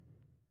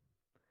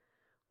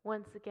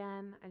Once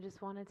again, I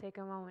just want to take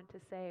a moment to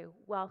say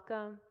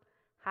welcome,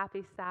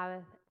 happy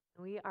Sabbath.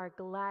 We are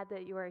glad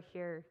that you are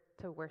here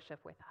to worship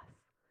with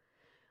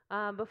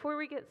us. Before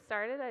we get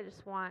started, I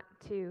just want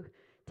to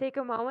take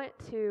a moment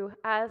to,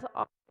 as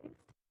always,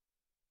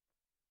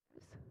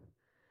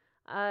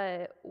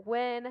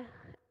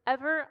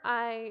 whenever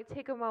I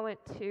take a moment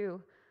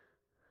to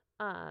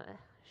uh,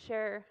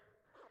 share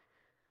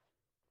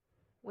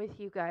with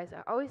you guys,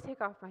 I always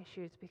take off my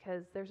shoes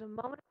because there's a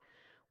moment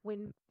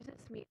when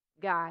Moses meets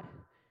God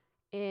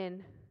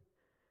in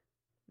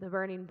the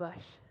burning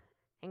bush.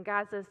 And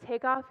God says,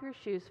 take off your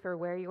shoes, for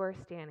where you are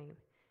standing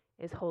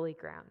is holy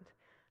ground.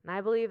 And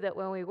I believe that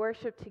when we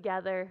worship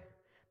together,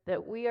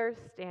 that we are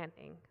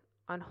standing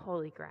on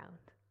holy ground.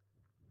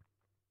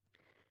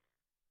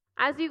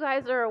 As you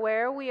guys are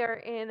aware, we are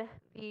in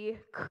the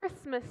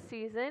Christmas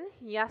season,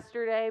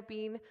 yesterday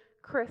being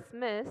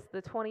Christmas,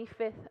 the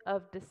 25th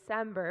of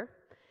December.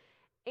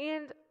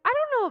 And I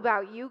don't know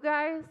about you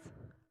guys,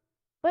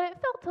 but it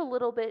felt a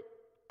little bit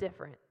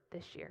different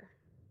this year.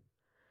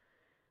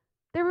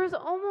 There was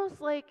almost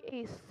like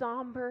a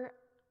somberness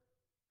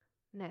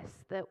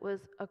that was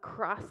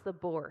across the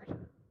board.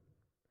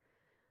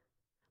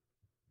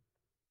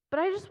 But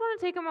I just want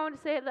to take a moment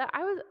to say that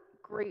I was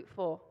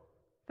grateful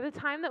for the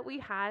time that we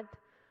had,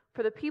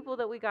 for the people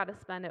that we got to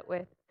spend it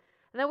with,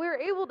 and that we were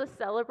able to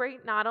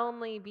celebrate not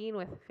only being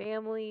with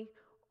family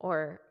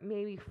or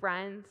maybe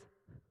friends,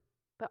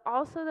 but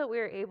also that we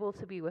were able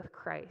to be with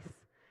Christ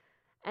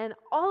and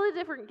all the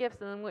different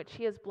gifts in which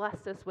He has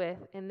blessed us with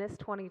in this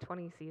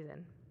 2020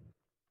 season.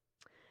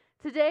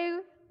 Today,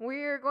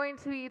 we're going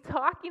to be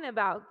talking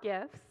about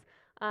gifts.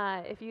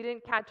 If you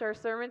didn't catch our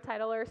sermon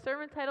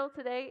title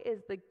today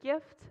is The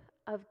Gift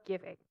of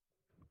Giving.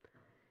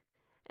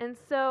 And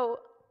so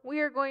we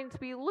are going to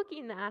be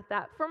looking at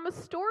that from a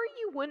story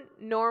you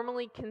wouldn't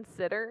normally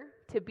consider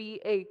to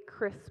be a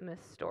Christmas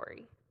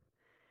story.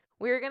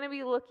 We're going to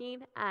be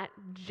looking at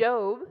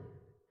Job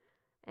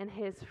and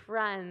his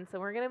friends,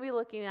 and we're going to be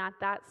looking at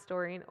that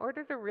story in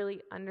order to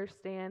really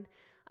understand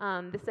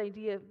this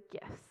idea of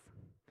gifts.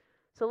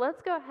 So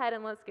let's go ahead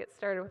and let's get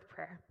started with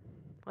prayer.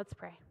 Let's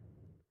pray.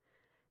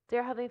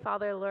 Dear Heavenly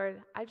Father,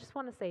 Lord, I just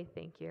want to say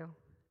thank you.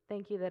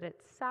 Thank you that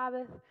it's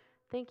Sabbath.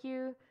 Thank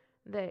you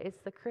that it's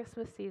the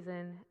Christmas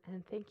season,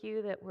 and thank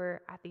you that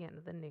we're at the end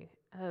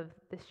of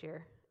this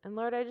year. And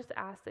Lord, I just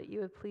ask that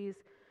you would please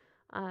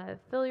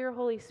fill your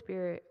Holy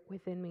Spirit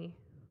within me,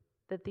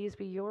 that these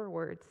be your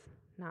words,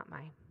 not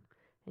mine.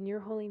 In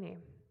your holy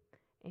name,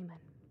 amen.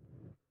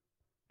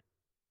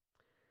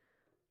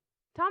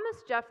 Thomas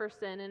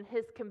Jefferson and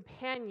his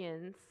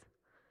companions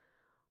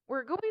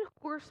were going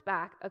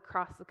horseback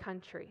across the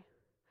country.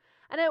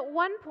 And at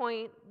one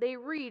point, they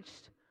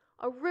reached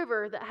a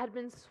river that had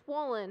been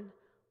swollen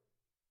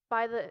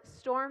by the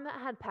storm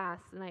that had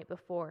passed the night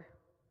before.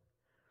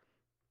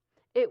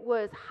 It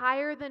was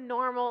higher than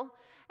normal,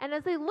 and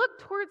as they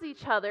looked towards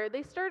each other,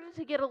 they started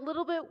to get a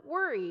little bit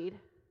worried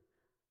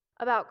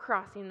about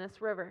crossing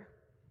this river.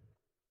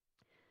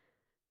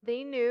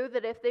 They knew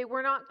that if they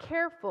were not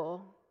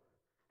careful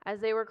as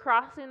they were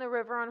crossing the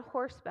river on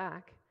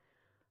horseback,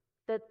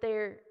 that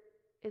there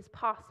is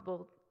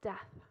possible death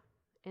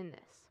in this.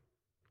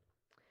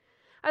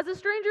 As the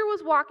stranger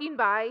was walking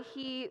by,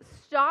 he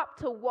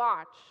stopped to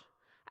watch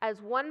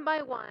as one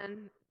by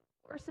one,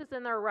 horses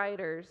and their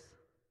riders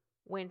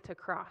went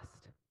across.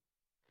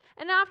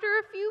 And after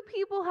a few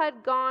people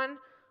had gone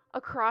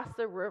across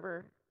the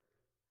river,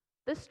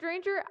 the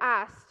stranger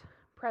asked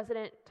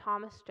President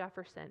Thomas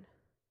Jefferson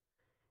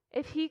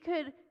if he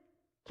could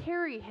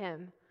carry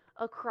him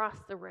across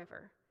the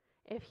river,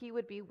 if he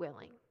would be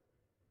willing.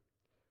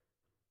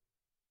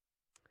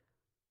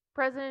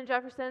 President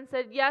Jefferson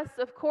said, yes,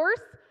 of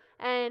course,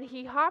 and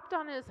he hopped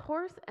on his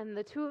horse, and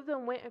the two of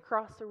them went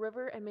across the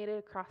river and made it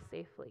across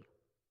safely.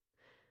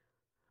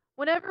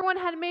 When everyone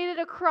had made it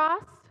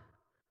across,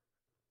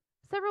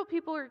 several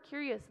people were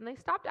curious, and they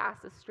stopped to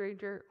ask the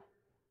stranger,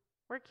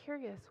 we're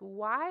curious,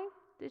 why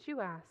did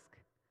you ask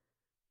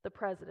the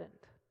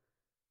president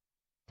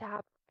to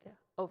hop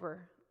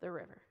over the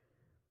river?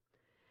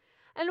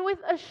 And with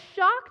a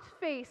shocked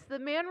face, the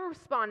man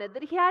responded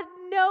that he had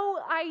no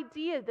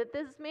idea that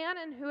this man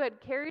who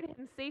had carried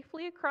him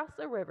safely across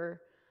the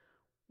river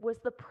was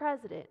the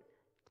president,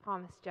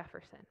 Thomas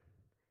Jefferson.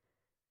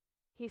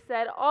 He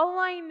said, all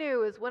I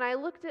knew is when I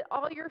looked at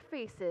all your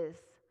faces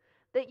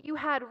that you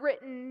had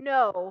written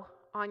no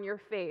on your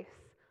face,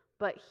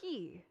 but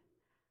he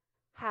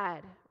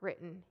had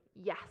written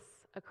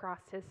yes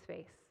across his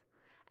face.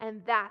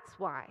 And that's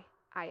why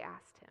I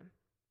asked him,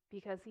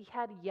 because he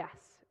had yes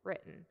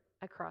written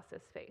across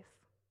his face.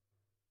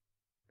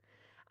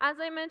 As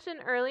I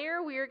mentioned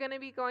earlier, we are going to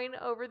be going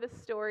over the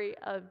story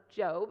of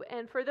Job.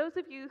 And for those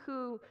of you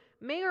who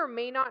may or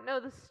may not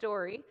know the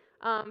story,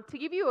 to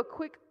give you a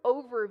quick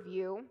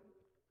overview,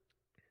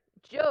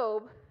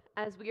 Job,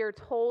 as we are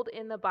told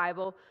in the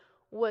Bible,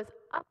 was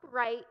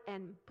upright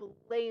and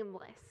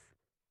blameless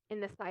in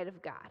the sight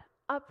of God.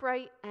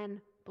 Upright and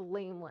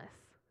blameless.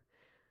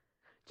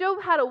 Job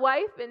had a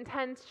wife and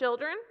 10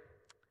 children,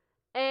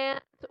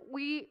 and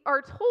we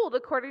are told,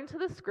 according to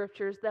the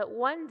scriptures, that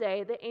one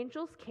day the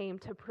angels came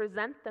to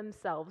present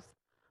themselves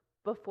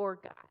before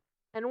God.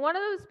 And one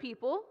of those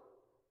people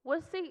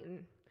was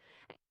Satan.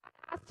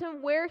 I asked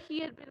him where he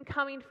had been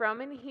coming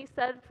from, and he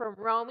said, from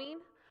roaming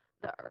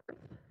the earth.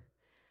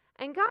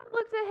 And God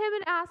looked at him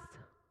and asked,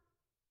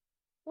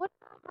 what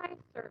about my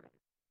servant,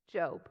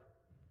 Job?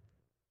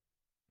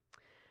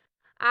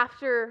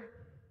 After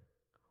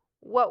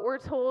what we're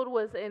told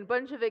was a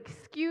bunch of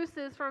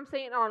excuses from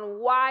Satan on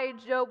why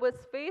Job was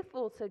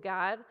faithful to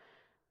God,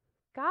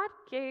 God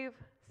gave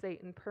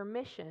Satan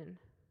permission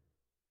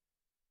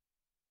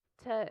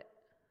to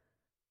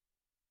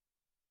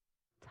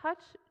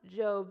touch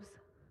Job's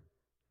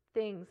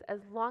things as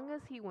long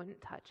as he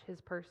wouldn't touch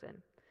his person.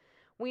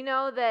 We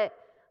know that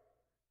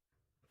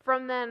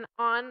from then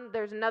on,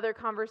 there's another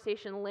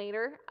conversation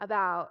later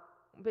about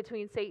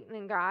between Satan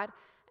and God,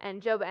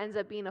 and Job ends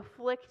up being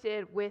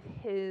afflicted with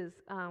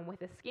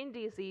with a skin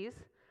disease.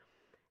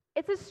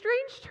 It's a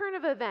strange turn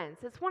of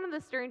events. It's one of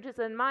the strangest,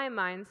 in my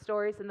mind,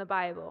 stories in the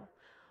Bible.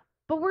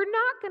 But we're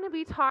not going to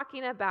be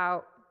talking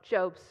about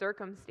Job's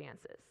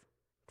circumstances.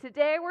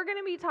 Today, we're going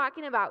to be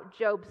talking about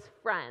Job's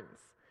friends.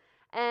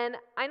 And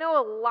I know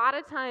a lot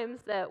of times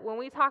that when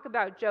we talk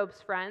about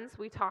Job's friends,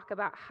 we talk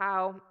about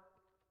how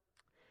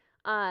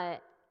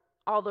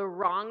all the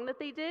wrong that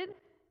they did.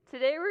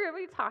 Today, we're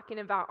going to be talking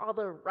about all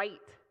the right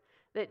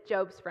that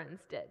Job's friends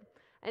did.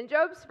 And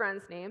Job's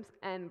friends' names,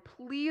 and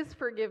please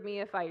forgive me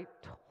if I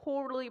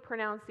totally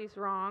pronounce these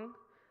wrong.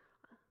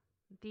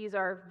 These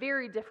are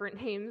very different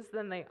names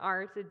than they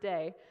are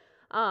today.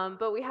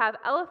 But we have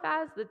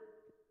Eliphaz the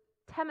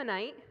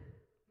Temanite,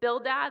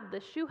 Bildad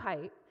the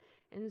Shuhite,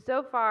 and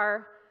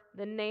Zophar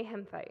the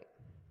Naamathite.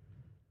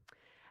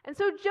 And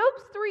so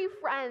Job's three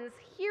friends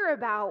hear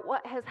about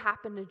what has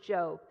happened to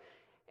Job.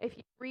 If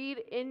you read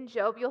in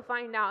Job, you'll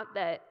find out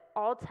that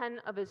all 10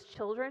 of his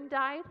children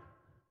died,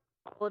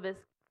 all of his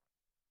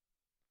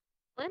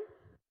children,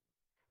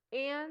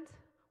 and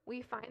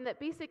we find that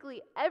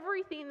basically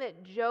everything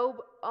that Job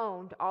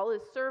owned, all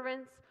his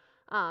servants,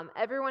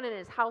 everyone in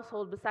his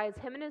household besides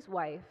him and his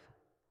wife,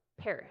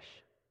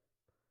 perish.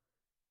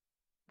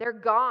 They're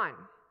gone.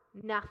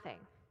 Nothing.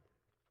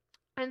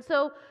 And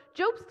so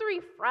Job's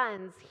three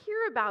friends hear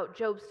about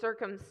Job's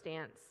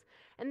circumstance,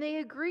 and they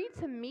agree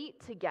to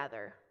meet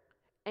together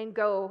and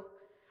go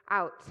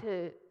out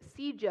to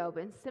see Job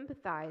and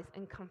sympathize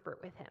and comfort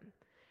with him.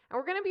 And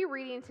we're going to be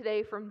reading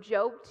today from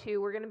Job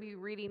 2. We're going to be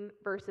reading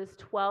verses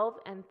 12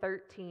 and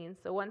 13.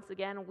 So once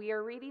again, we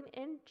are reading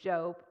in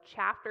Job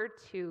chapter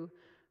 2,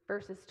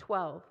 verses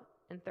 12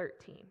 and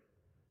 13.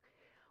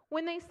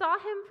 When they saw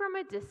him from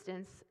a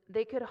distance,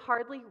 they could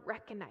hardly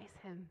recognize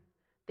him.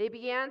 They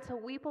began to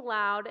weep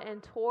aloud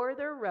and tore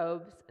their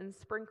robes and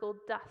sprinkled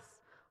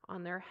dust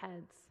on their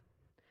heads.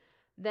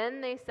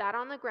 Then they sat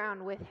on the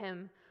ground with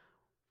him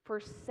for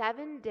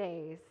 7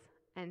 days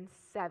and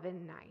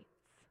 7 nights.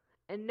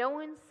 And no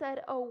one said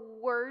a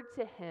word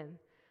to him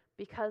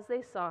because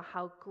they saw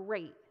how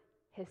great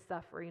his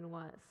suffering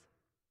was.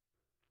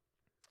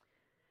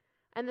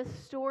 And the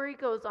story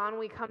goes on.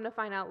 We come to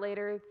find out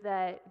later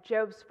that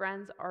Job's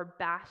friends are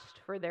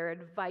bashed for their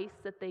advice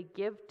that they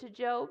give to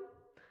Job.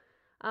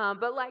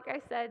 But like I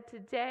said,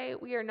 today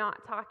we are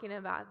not talking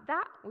about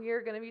that. We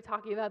are going to be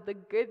talking about the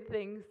good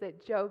things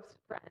that Job's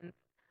friends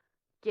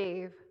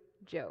gave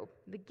Job,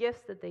 the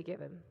gifts that they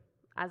give him.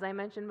 As I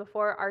mentioned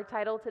before, our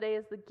title today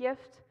is The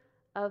Gift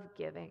of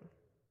Giving.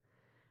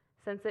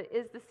 Since it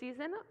is the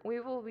season, we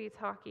will be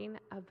talking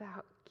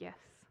about gifts.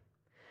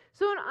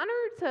 So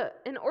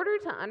in order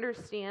to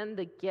understand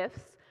the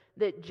gifts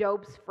that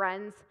Job's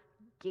friends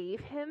gave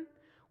him,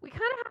 we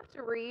kind of have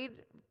to read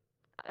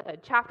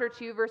chapter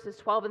 2, verses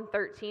 12 and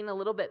 13 a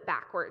little bit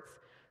backwards.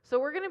 So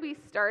we're going to be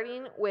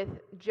starting with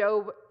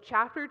Job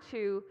chapter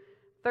 2,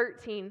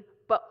 13,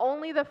 but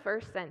only the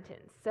first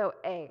sentence, so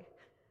A.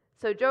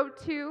 So Job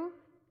 2,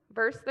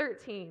 verse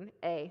 13,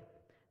 A.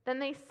 Then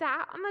they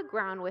sat on the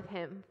ground with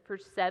him for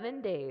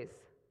 7 days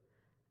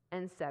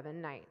and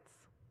 7 nights.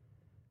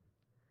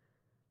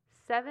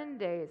 7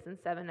 days and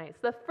 7 nights.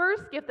 The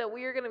first gift that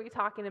we are going to be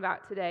talking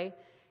about today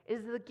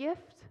is the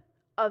gift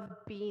of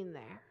being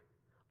there,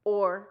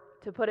 or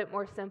to put it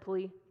more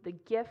simply, the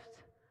gift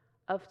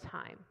of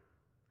time.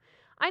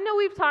 I know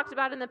we've talked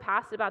about in the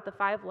past about the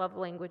 5 love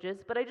languages,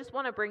 but I just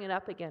want to bring it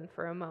up again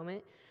for a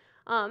moment.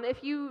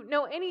 If you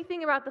know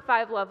anything about the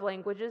 5 love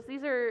languages,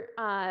 these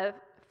are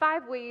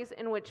 5 ways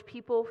in which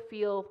people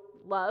feel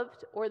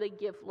loved or they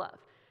give love.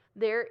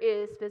 There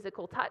is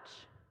physical touch,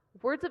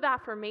 words of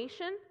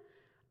affirmation,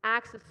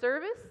 acts of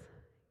service,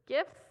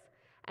 gifts,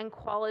 and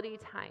quality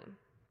time.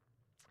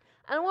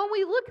 And when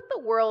we look at the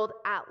world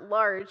at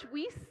large,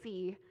 we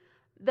see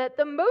that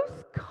the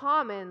most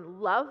common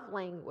love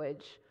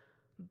language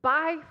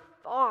by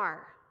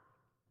far,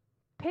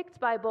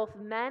 picked by both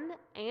men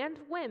and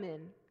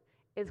women,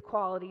 is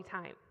quality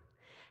time.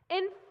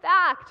 In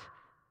fact,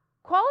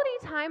 quality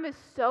time is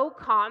so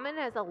common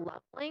as a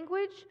love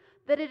language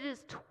that it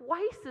is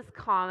twice as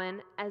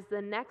common as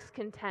the next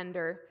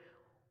contender,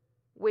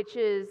 which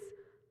is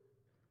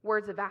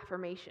words of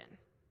affirmation.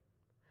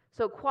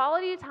 So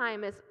quality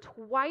time is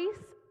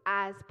twice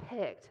as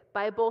picked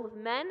by both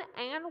men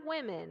and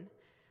women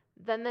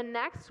than the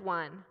next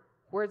one,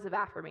 words of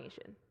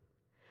affirmation.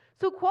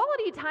 So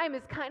quality time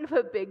is kind of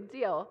a big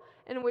deal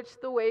in which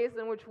the ways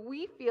in which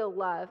we feel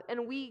love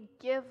and we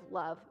give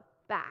love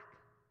back.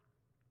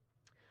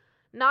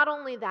 Not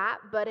only that,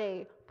 but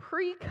a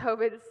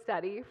pre-COVID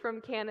study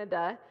from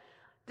Canada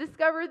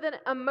discovered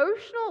that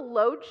emotional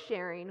load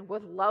sharing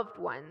with loved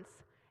ones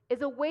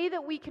is a way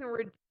that we can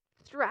reduce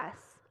stress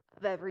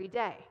of every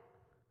day.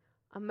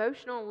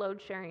 Emotional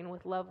load sharing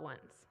with loved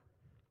ones.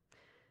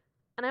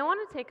 And I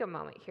want to take a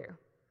moment here.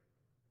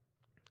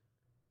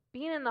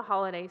 Being in the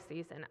holiday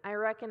season, I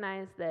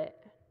recognize that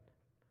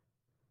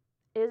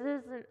it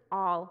isn't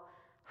all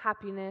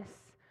happiness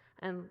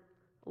and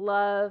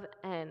love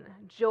and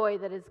joy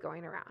that is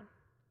going around.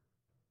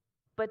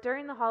 But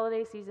during the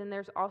holiday season,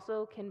 there's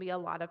also can be a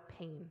lot of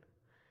pain.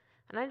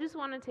 And I just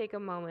want to take a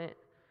moment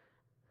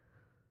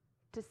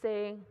to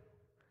say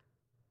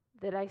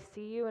that I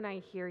see you and I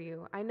hear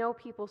you. I know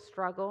people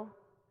struggle.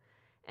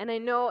 And I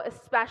know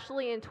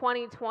especially in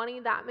 2020,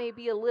 that may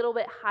be a little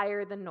bit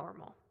higher than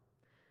normal.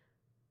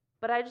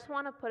 But I just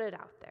want to put it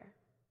out there.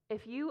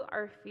 If you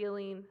are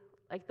feeling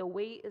like the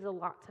weight is a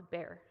lot to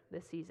bear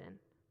this season,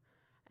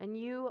 and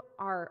you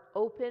are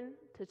open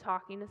to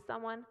talking to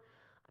someone,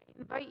 I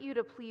invite you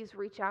to please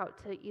reach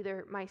out to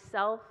either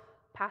myself,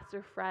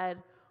 Pastor Fred,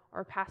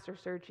 or Pastor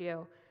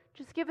Sergio.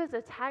 Just give us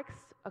a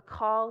text, a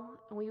call,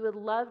 and we would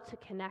love to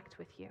connect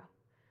with you.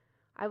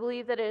 I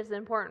believe that it is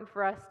important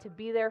for us to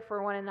be there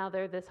for one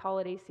another this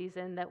holiday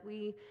season, that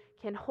we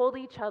can hold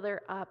each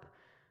other up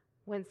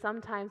when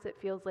sometimes it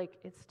feels like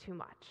it's too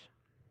much.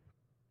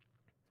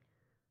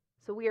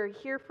 So we are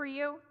here for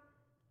you,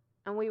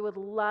 and we would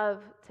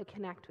love to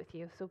connect with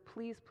you. So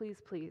please, please,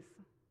 please,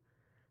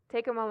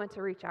 take a moment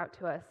to reach out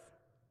to us.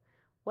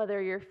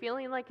 Whether you're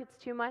feeling like it's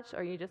too much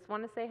or you just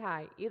want to say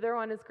hi, either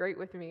one is great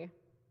with me.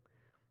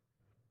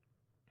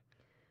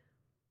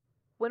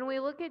 When we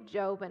look at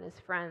Job and his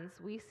friends,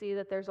 we see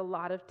that there's a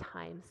lot of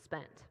time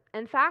spent.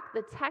 In fact,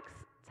 the text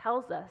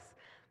tells us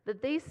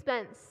that they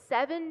spent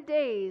 7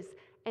 days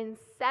and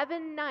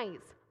 7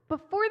 nights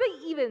before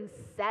they even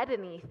said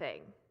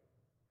anything.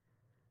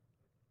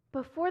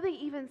 Before they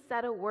even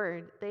said a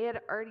word, they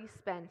had already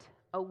spent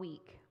a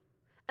week.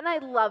 And I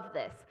love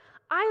this.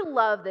 I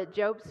love that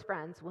Job's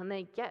friends, when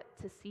they get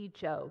to see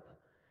Job,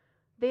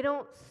 they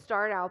don't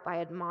start out by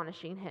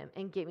admonishing him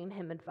and giving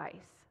him advice.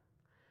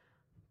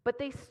 But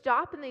they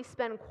stop and they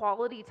spend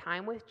quality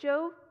time with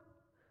Job,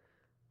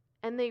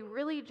 and they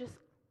really just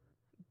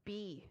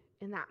be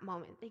in that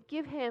moment. They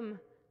give him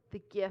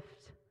the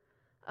gift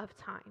of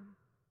time.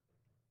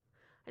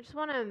 I just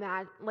want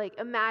to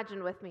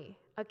imagine with me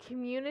a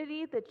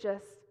community that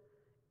just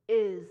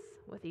is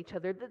with each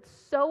other, that's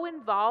so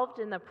involved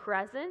in the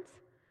present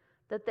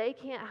that they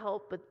can't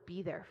help but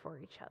be there for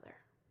each other.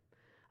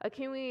 A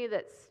community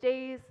that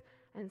stays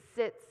and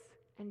sits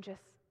and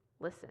just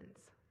listens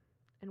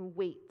and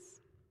waits.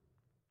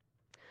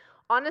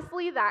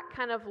 Honestly, that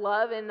kind of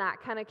love and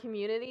that kind of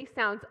community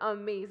sounds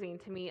amazing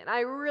to me, and I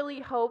really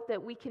hope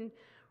that we can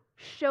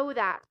show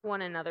that to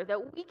one another,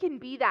 that we can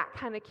be that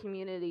kind of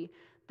community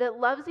that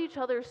loves each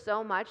other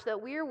so much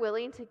that we are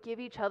willing to give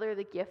each other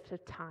the gift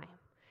of time.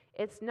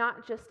 It's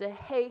not just a,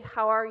 hey,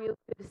 how are you?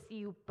 Good to see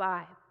you,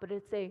 bye. But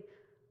it's a,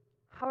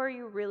 how are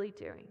you really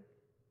doing?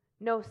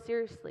 No,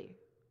 seriously,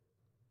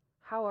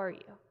 how are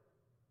you?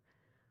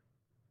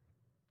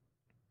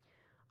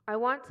 I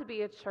want to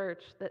be a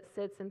church that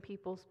sits in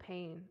people's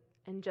pain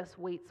and just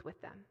waits with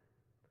them.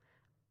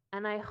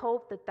 And I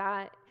hope that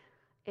that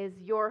is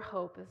your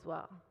hope as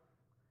well.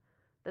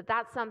 That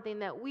that's something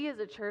that we as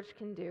a church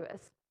can do as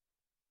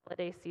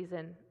holiday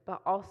season,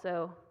 but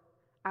also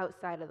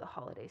outside of the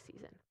holiday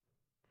season.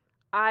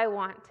 I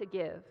want to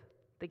give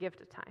the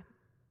gift of time.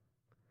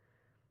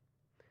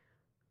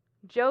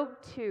 Job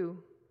 2,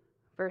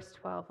 verse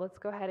 12. Let's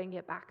go ahead and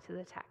get back to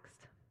the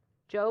text.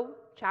 Job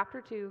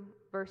chapter 2,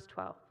 verse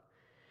 12.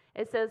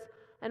 It says,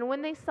 "And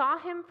when they saw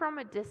him from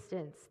a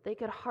distance, they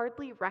could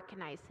hardly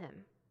recognize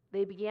him.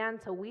 They began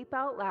to weep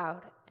out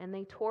loud, and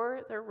they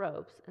tore their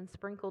robes and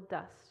sprinkled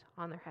dust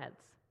on their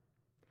heads."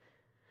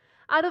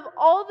 Out of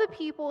all the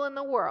people in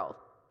the world,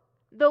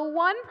 the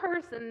one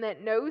person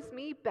that knows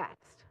me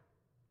best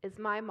is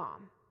my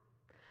mom.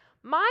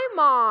 My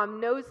mom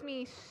knows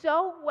me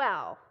so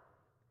well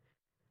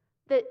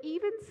that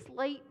even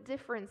slight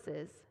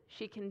differences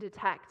she can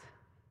detect.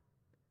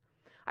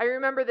 I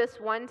remember this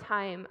one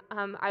time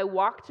I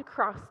walked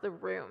across the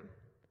room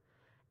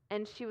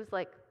and she was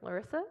like,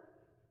 "Larissa,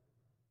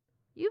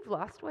 you've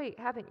lost weight,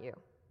 haven't you?"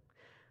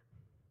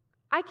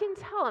 I can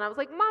tell. And I was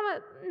like,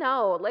 "Mama,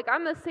 no, like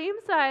I'm the same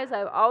size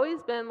I've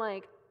always been,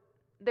 like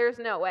there's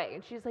no way."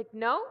 And she's like,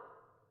 "No,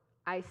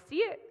 I see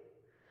it.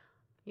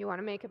 You want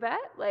to make a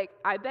bet? Like,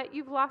 I bet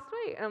you've lost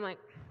weight." And I'm like,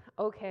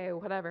 "Okay,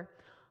 whatever."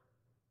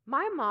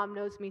 My mom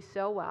knows me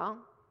so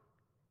well.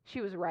 She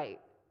was right.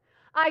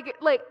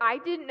 I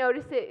didn't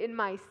notice it in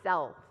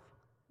myself,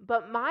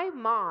 but my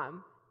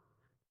mom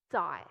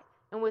saw it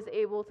and was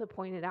able to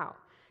point it out.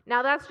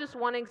 Now, that's just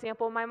one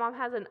example. My mom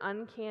has an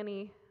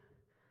uncanny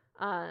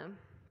um,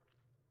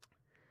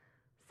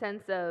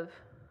 sense of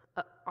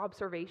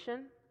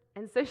observation,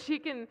 and so she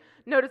can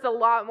notice a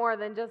lot more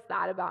than just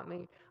that about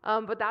me.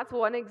 But that's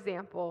one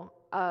example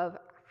of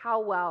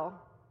how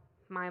well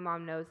my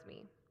mom knows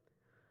me.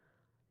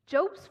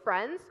 Job's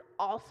friends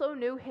also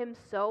knew him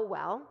so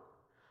well,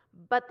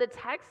 but the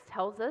text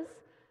tells us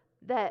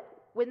that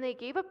when they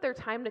gave up their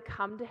time to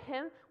come to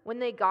him, when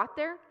they got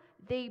there,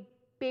 they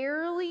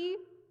barely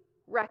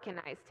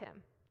recognized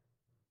him.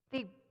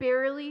 They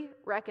barely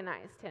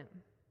recognized him.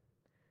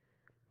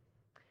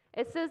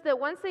 It says that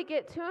once they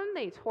get to him,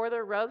 they tore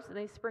their robes and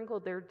they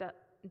sprinkled their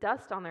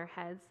dust on their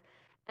heads.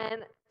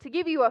 And to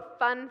give you a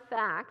fun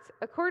fact,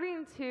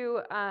 according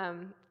to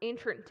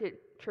ancient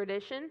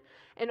tradition,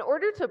 in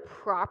order to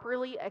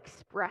properly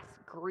express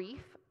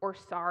grief or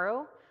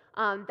sorrow,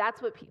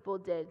 that's what people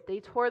did. They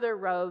tore their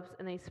robes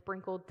and they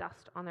sprinkled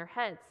dust on their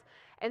heads.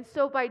 And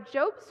so by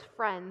Job's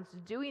friends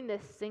doing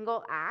this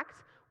single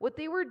act, what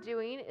they were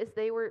doing is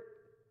they were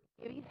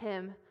giving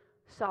him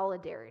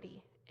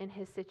solidarity in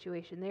his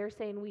situation. They were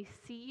saying, we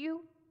see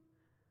you,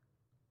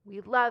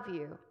 we love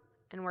you,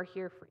 and we're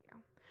here for you.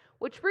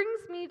 Which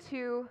brings me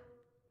to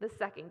the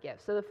second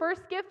gift. So the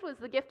first gift was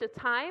the gift of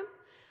time,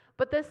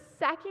 but the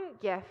second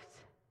gift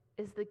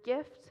is the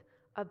gift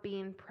of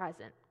being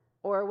present,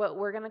 or what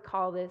we're going to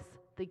call this,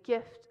 the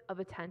gift of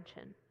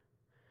attention.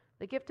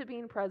 The gift of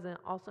being present,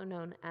 also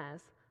known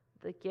as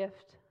the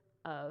gift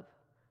of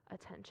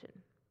attention.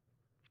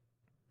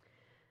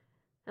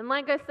 And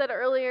like I said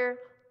earlier,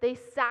 they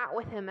sat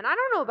with him. And I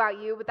don't know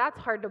about you, but that's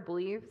hard to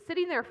believe.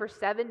 Sitting there for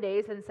 7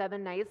 days and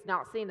 7 nights,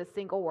 not saying a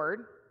single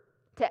word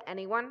to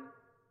anyone,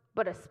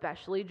 but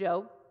especially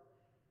Job.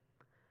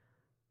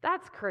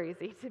 That's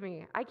crazy to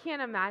me. I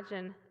can't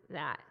imagine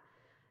that.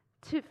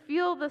 To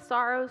feel the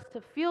sorrows, to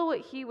feel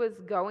what he was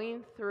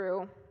going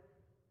through,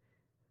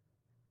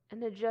 and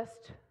to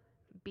just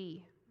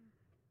be.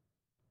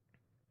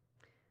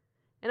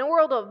 In a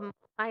world of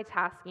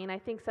multitasking, I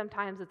think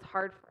sometimes it's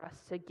hard for us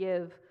to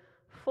give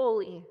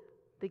fully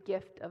the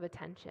gift of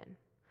attention.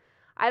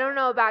 I don't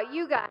know about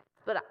you guys,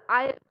 but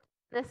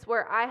this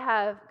where I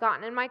have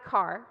gotten in my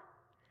car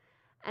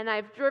and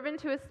I've driven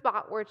to a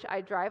spot which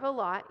I drive a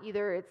lot.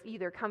 It's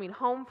either coming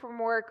home from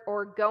work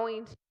or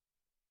going to,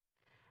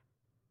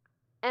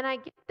 and I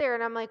get there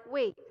and I'm like,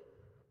 wait,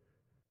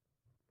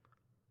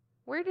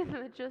 where did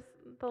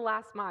the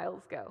last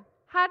miles go?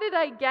 How did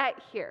I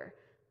get here?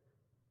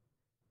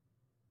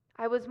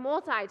 I was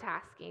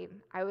multitasking.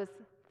 I was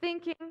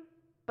thinking,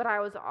 but I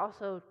was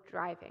also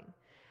driving.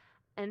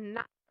 And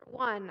not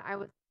one I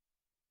was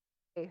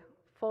paying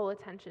full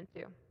attention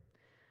to.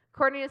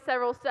 According to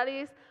several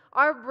studies,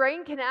 our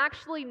brain can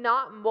actually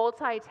not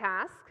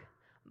multitask,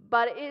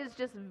 but it is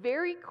just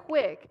very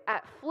quick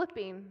at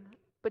flipping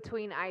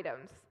between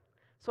items.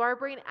 So our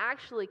brain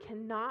actually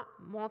cannot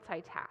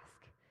multitask.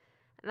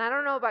 And I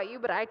don't know about you,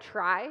 but I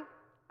try.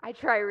 I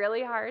try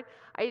really hard.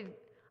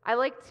 I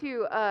like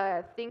to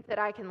think that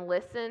I can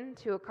listen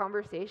to a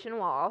conversation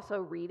while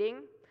also reading.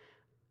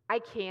 I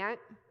can't.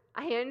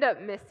 I end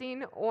up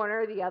missing one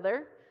or the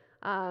other.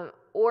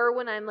 Or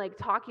when I'm like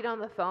talking on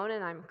the phone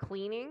and I'm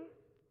cleaning,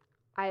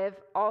 I have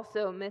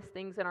also missed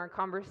things in our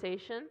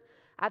conversation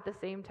at the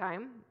same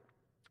time.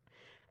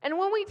 And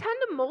when we tend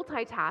to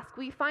multitask,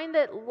 we find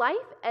that life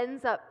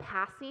ends up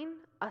passing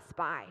us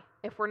by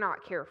if we're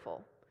not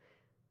careful.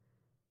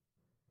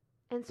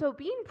 And so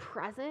being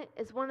present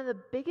is one of the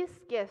biggest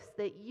gifts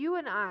that you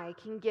and I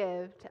can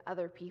give to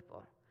other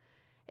people,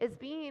 is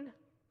being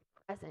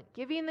present,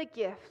 giving the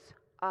gift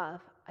of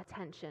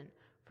attention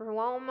for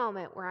one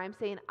moment where I'm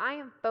saying I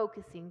am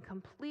focusing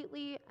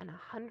completely and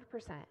 100%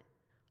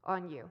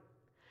 on you.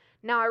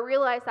 Now, I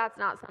realize that's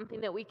not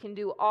something that we can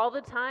do all the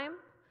time,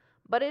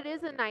 but it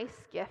is a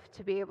nice gift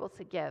to be able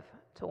to give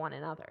to one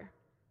another.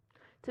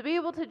 To be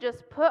able to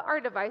just put our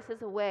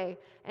devices away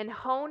and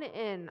hone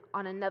in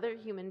on another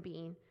human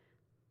being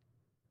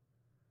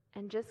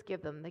and just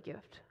give them the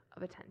gift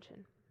of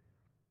attention.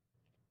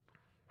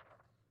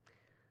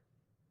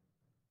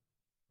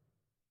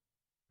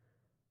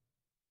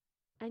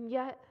 And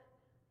yet,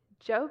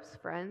 Job's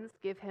friends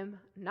give him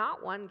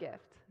not one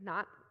gift,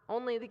 not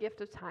only the gift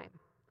of time,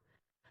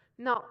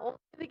 not only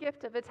the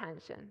gift of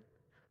attention,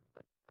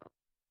 but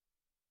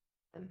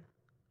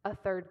a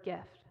third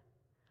gift.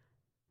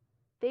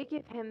 They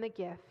give him the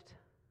gift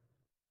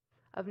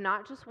of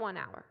not just 1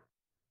 hour,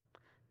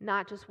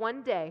 not just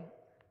one day,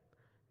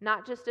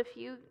 not just a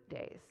few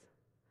days,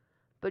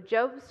 but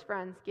Job's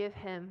friends give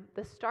him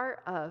the start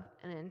of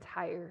an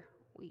entire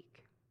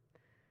week.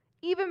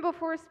 Even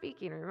before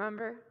speaking,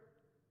 remember?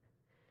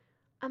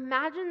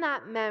 Imagine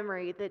that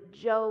memory that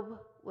Job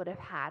would have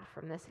had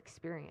from this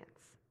experience.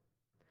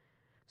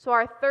 So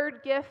our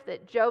third gift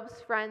that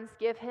Job's friends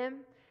give him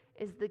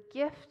is the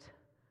gift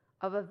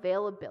of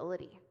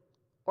availability,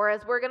 or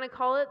as we're going to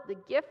call it, the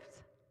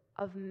gift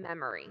of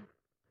memory.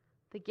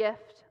 The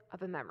gift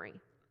of a memory.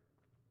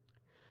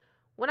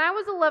 When I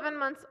was 11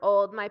 months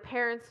old, my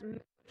parents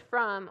moved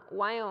from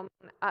Wyoming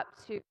up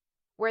to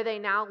where they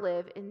now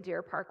live in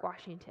Deer Park,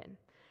 Washington.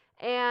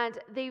 And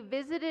they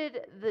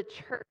visited the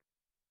church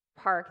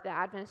park, the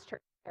Adventist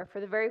church there, for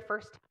the very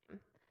first time.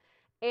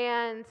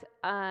 And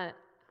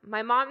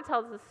my mom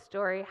tells this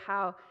story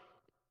how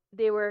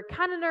they were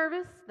kind of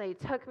nervous. They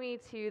took me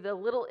to the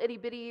little itty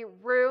bitty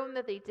room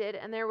that they did,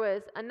 and there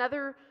was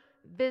another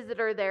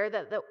visitor there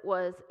that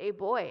was a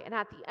boy. And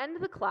at the end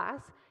of the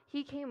class,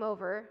 he came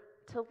over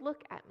to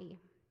look at me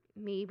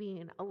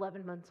being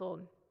 11 months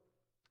old.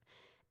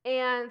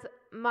 And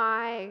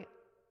my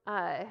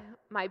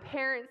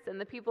parents and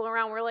the people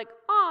around were like,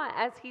 "Aw,"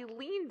 as he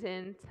leaned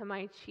into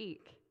my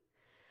cheek.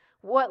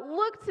 What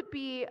looked to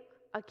be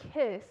a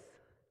kiss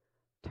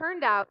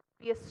turned out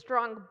to be a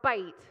strong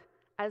bite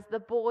as the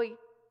boy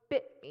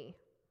bit me.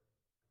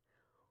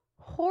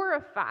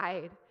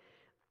 Horrified,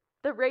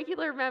 the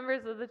regular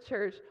members of the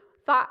church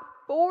thought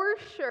for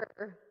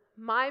sure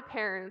my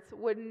parents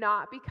would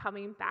not be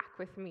coming back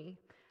with me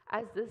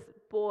as this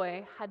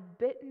boy had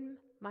bitten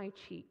my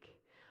cheek.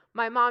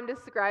 My mom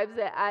describes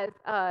it as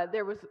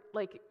there was,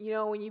 like,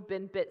 when you've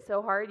been bit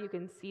so hard, you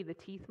can see the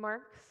teeth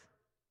marks.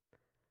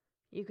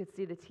 You could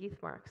see the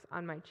teeth marks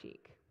on my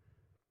cheek.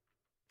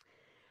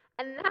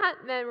 And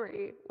that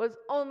memory was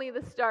only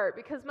the start,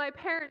 because my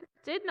parents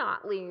did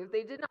not leave.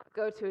 They did not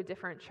go to a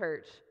different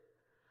church,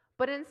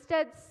 but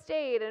instead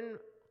stayed in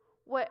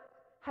what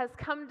has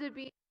come to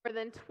be more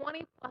than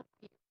 20 plus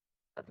years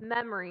of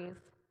memories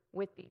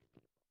with these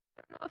people.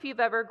 I don't know if you've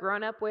ever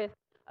grown up with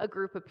a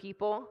group of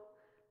people,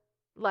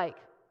 like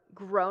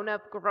grown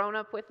up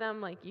with them,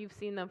 like you've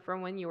seen them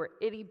from when you were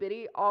itty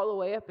bitty all the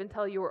way up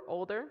until you were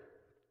older.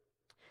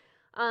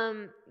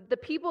 The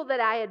people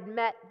that I had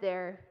met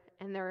there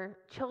and their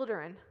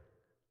children,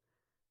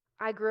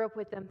 I grew up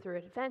with them through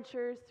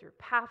adventures, through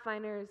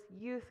Pathfinders,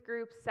 youth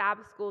groups,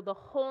 Sabbath school, the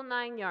whole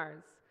 9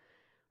 yards.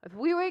 If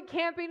we went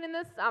camping in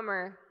the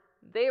summer,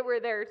 they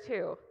were there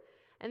too.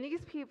 And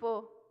these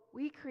people,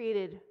 we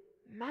created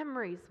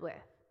memories with.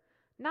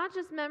 Not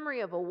just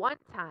memory of a one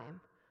time,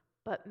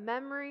 but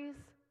memories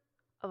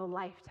of a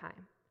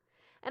lifetime.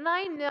 And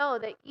I know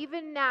that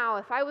even now,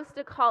 if I was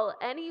to call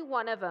any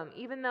one of them,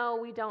 even though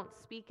we don't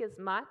speak as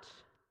much,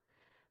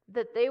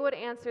 that they would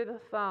answer the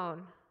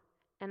phone.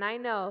 And I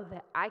know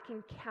that I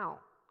can count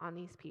on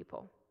these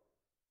people.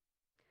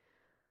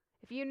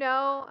 If you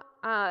know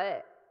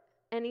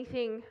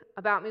anything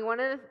about me, one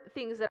of the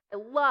things that I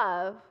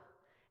love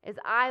is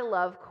I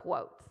love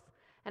quotes.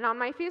 And on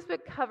my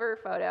Facebook cover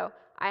photo,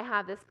 I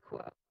have this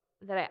quote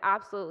that I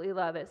absolutely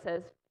love. It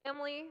says,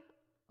 "Family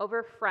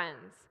over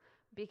friends,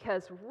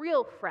 because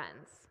real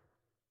friends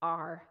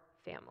are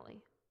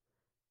family."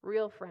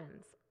 Real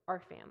friends are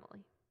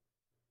family.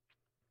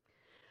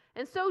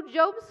 And so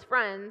Job's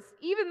friends,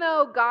 even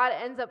though God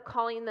ends up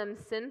calling them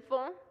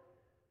sinful,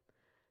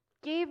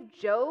 gave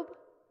Job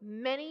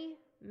many,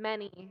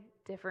 many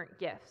different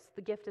gifts.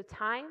 The gift of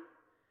time,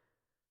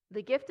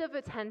 the gift of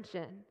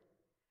attention,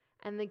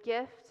 and the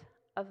gift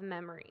of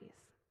memories.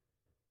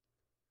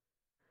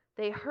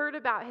 They heard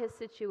about his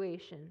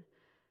situation.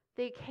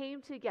 They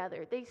came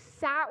together. They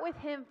sat with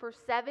him for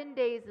 7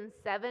 days and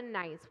 7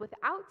 nights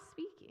without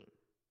speaking,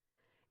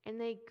 and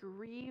they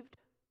grieved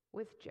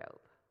with Job.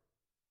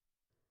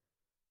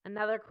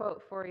 Another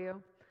quote for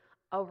you.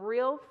 "A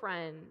real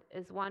friend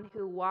is one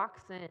who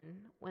walks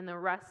in when the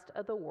rest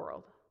of the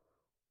world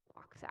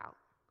walks out."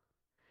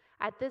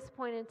 At this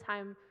point in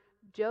time,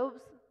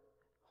 Job's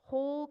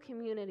whole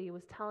community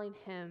was telling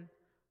him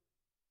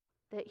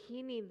that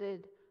he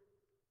needed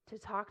to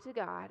talk to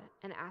God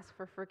and ask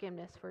for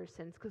forgiveness for his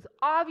sins, because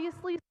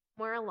obviously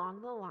somewhere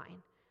along the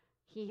line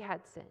he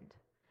had sinned.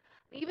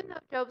 Even though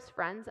Job's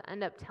friends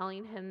end up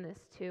telling him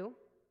this too,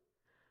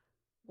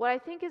 what I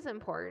think is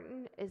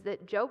important is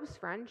that Job's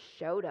friends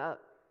showed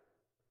up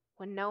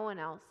when no one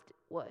else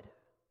would.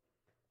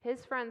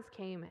 His friends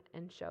came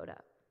and showed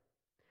up.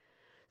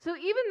 So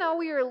even though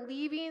we are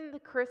leaving the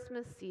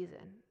Christmas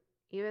season,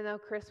 even though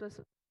Christmas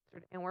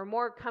and we're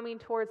more coming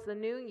towards the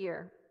new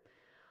year,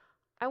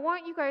 I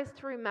want you guys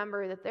to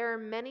remember that there are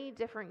many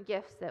different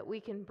gifts that we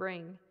can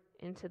bring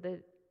into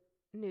the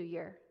new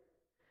year.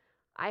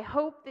 I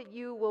hope that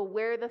you will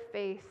wear the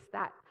face,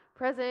 that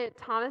President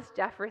Thomas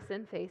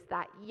Jefferson face,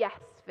 that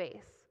yes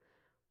face,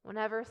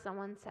 whenever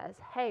someone says,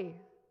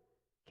 "Hey,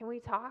 can we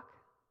talk?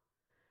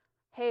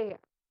 Hey, I'm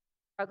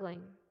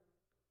struggling.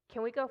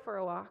 Can we go for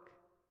a walk?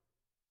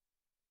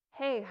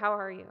 Hey, how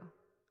are you?"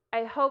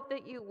 I hope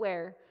that you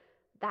wear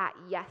that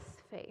yes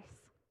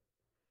face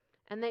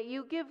and that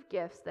you give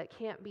gifts that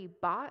can't be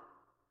bought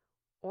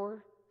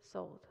or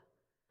sold.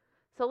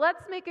 So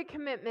let's make a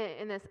commitment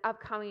in this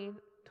upcoming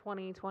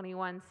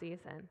 2021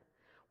 season.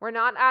 We're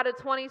not out of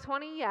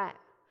 2020 yet.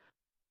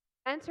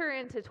 Enter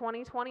into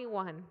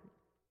 2021.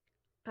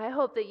 I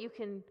hope that you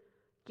can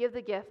give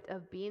the gift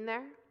of being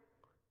there,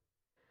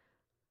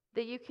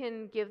 that you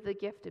can give the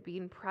gift of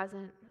being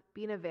present,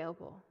 being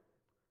available.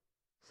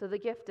 So the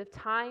gift of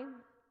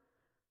time,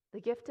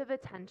 the gift of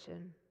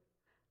attention,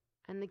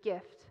 and the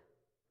gift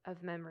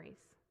of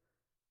memories.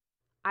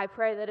 I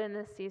pray that in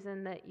this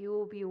season that you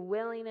will be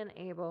willing and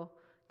able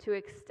to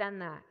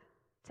extend that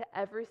to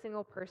every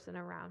single person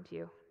around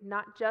you,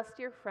 not just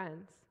your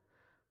friends,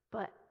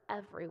 but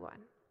everyone.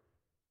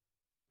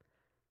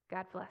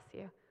 God bless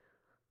you.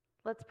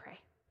 Let's pray.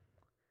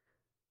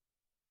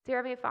 Dear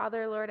Heavenly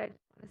Father, Lord, I just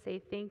want to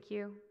say thank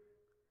you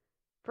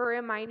for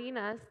reminding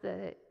us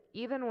that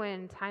even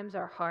when times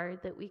are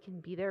hard, that we can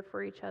be there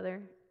for each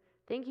other.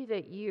 Thank you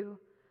that you,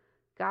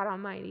 God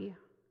Almighty,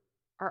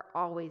 are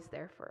always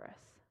there for us,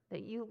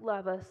 that you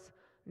love us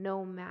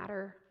no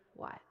matter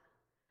what.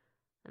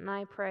 And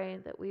I pray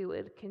that we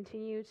would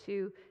continue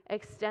to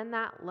extend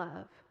that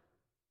love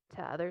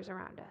to others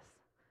around us.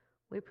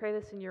 We pray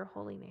this in your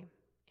holy name.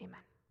 Amen.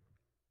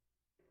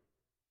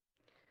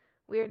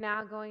 We are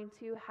now going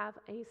to have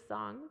a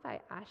song by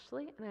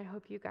Ashley, and I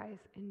hope you guys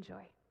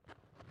enjoy.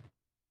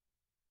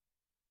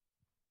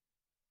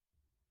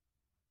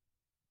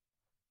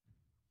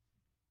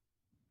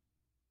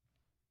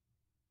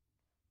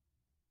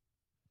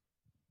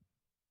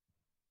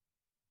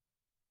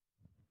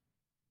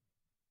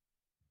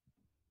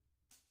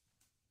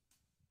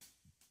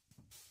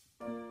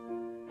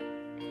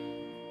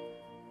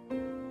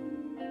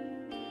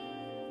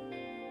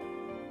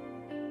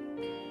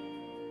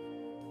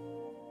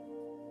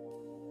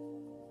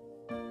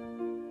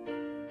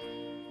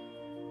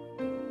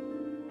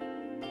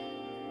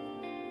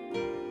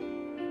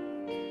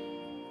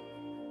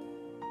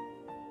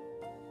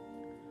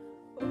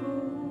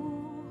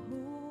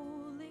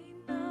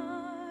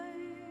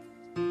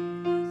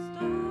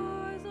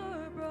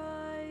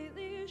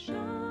 Shining,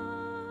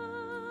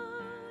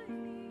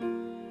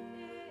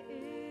 it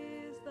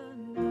is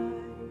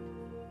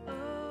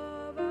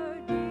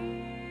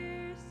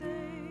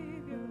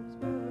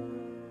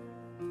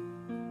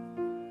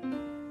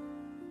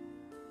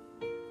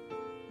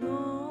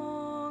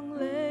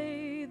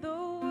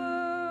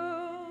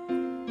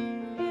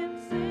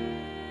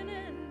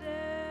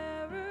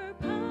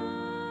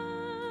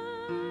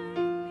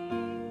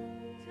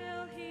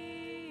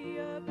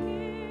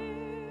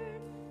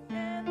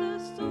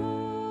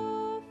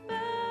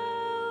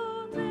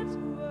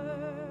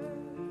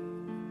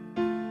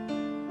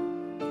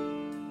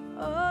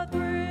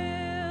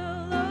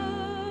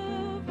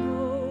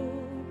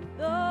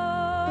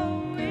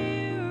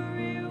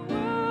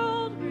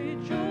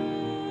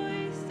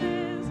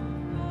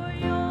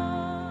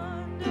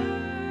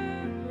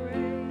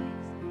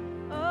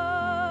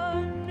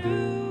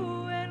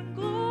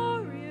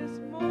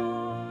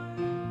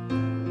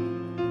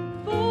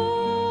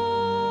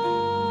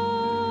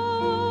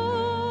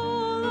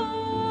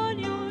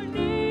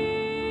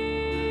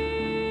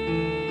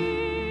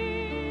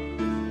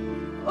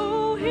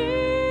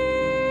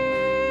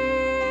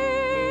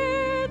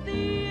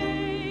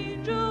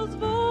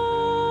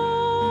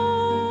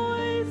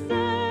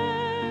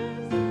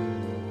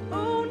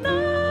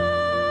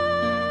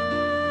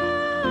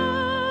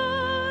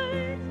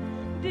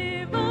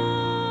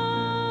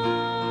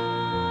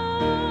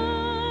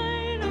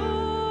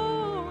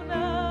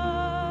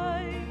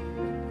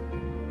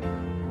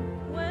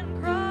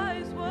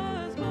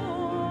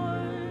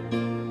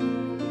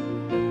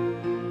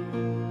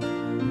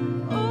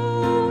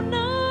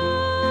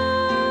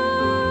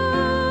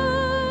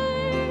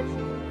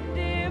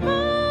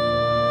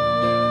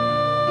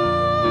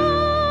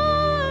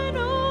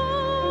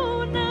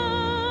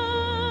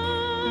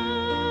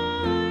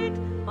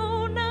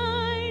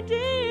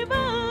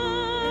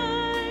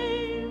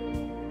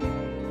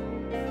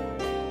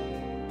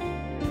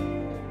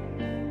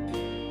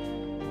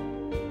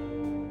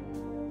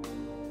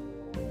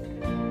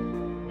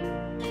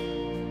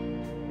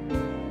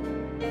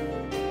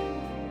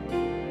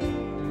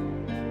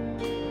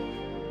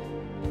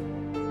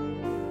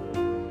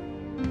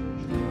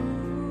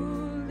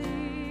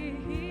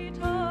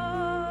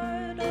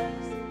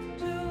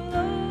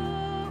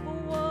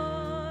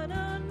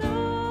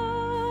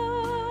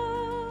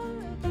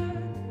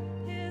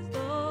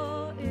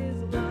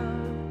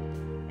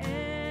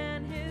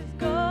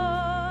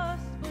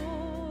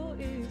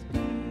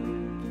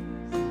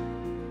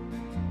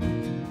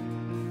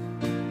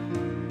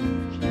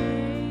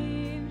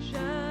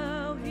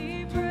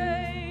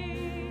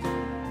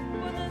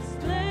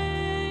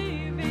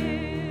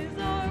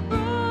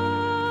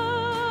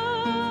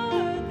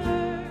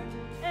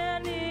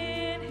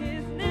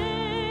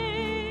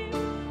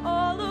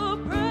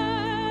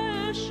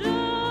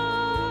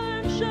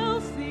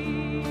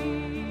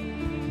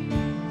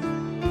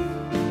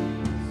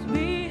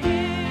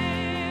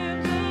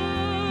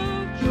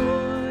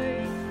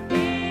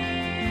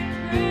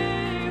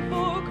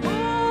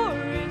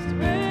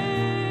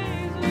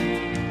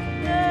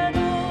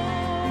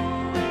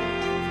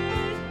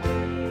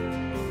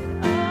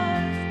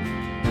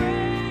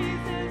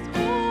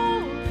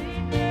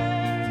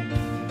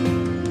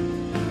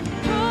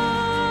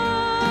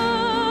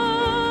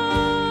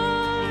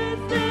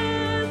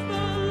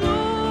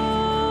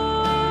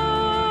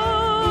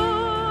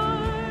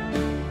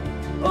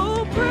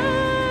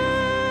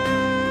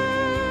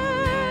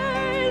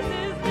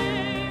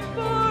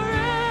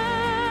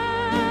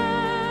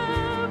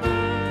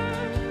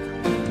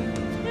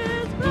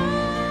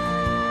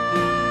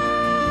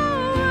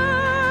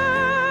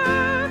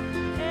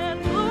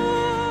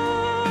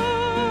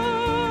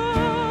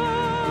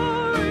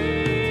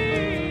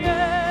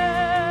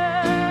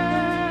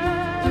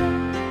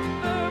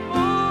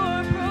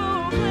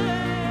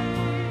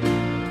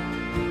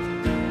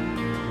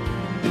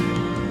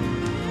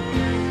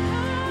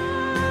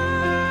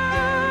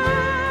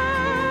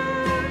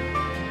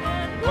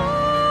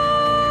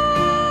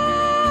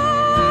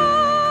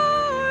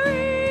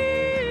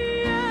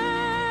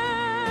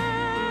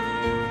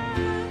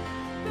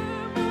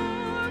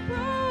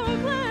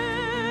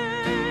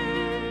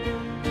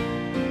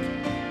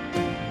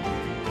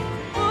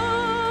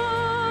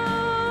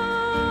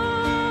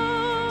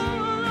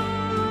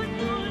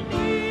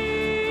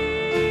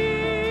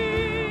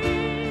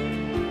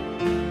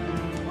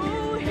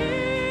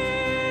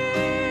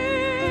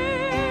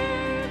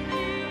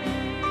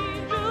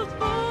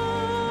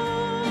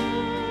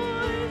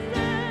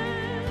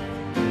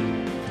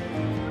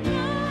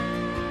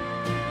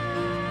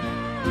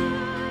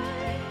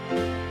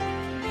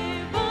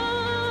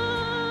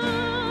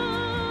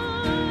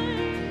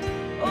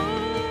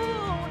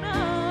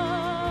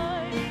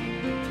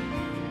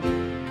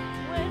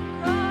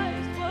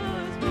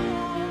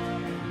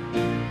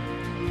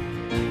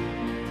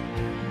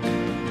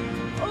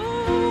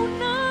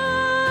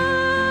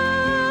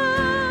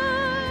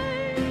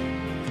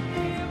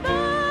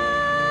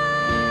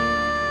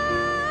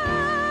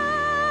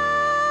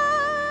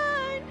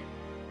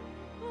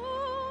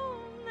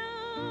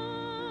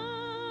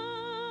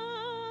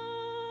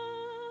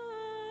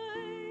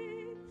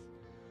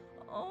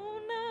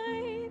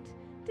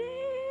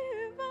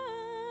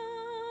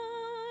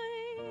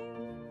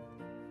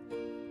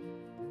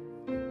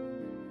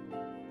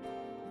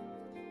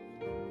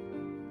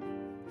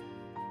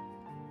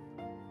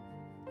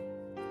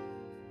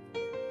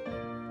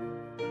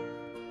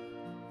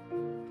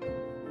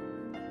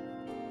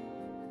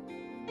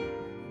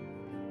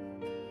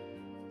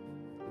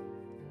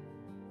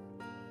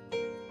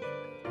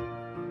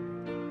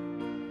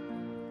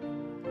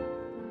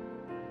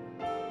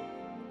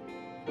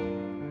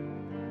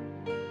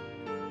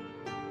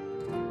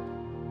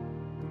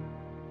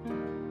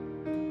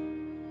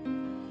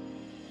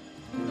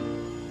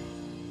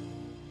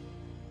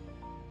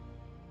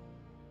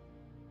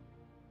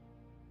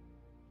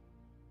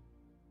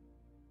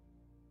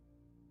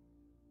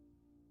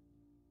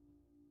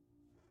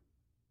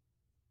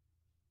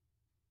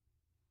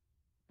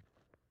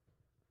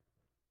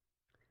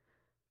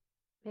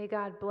May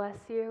God bless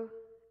you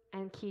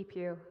and keep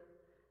you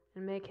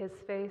and make his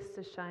face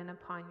to shine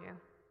upon you.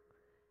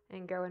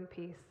 And go in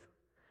peace.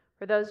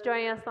 For those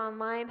joining us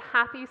online,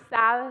 happy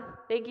Sabbath.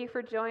 Thank you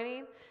for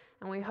joining,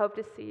 and we hope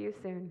to see you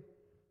soon.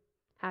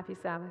 Happy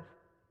Sabbath.